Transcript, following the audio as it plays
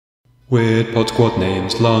Weird pod squad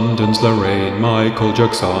names, London's Lorraine, Michael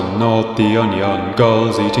Jackson, not the Onion,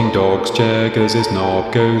 Gulls eating dogs, Jaggers is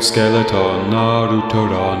knob, Ghost Skeleton, Naruto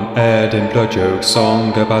run, Edinburgh joke,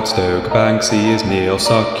 song about Stoke, Banksy is Neil,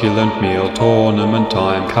 succulent meal, tournament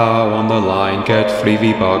time, cow on the line, get free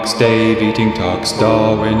V-Bucks, Dave eating tux,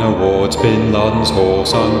 Darwin Awards, Bin Laden's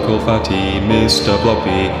horse, Uncle Fatty, Mr.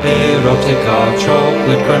 Bloppy, erotic art,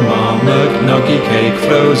 chocolate grandma, nuggy cake,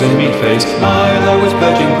 frozen meat face, Milo is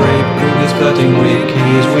purging grape, is flirting weak,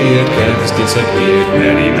 he is weird, Kev's disappeared.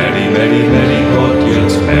 Many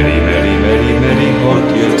Podiots, many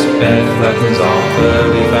Podiots. Beth flattens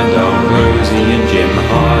Arthur, Leaf and Down, Rosie and Jim,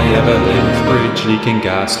 Hi Evelyn, fridge leaking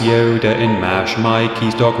gas, Yoda in MASH,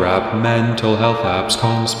 Mikey's dog rap, mental health apps,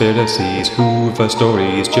 conspiracies, Hoover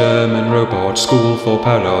stories, German robot, school for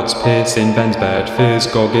parrots, piss in Ben's bed,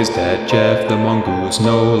 Fizzgog is dead, Jeff the mongoose,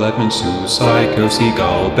 Noel Edmund Sue, Psycho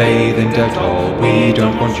Seagull, bathe in Dettol, we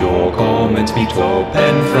don't want your comments be told.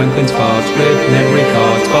 Pen Franklin's farts, rip memory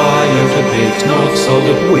cards, biota pigs, not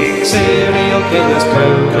solid wigs, serial killers,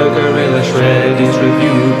 Coco gorilla, Shreddy's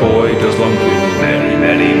review, boy does long do. Many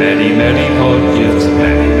Podiots,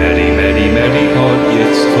 many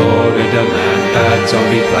Podiots, Florida man, bad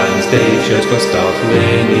zombie plans, Dave shows for stuff,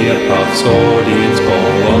 linear puffs, audience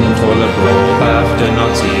call, on toilet roll, BAFTA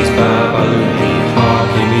Nazis, Babaloo,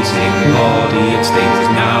 hear me sing, Podiots things,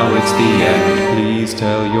 now it's the end, please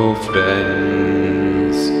tell your friends.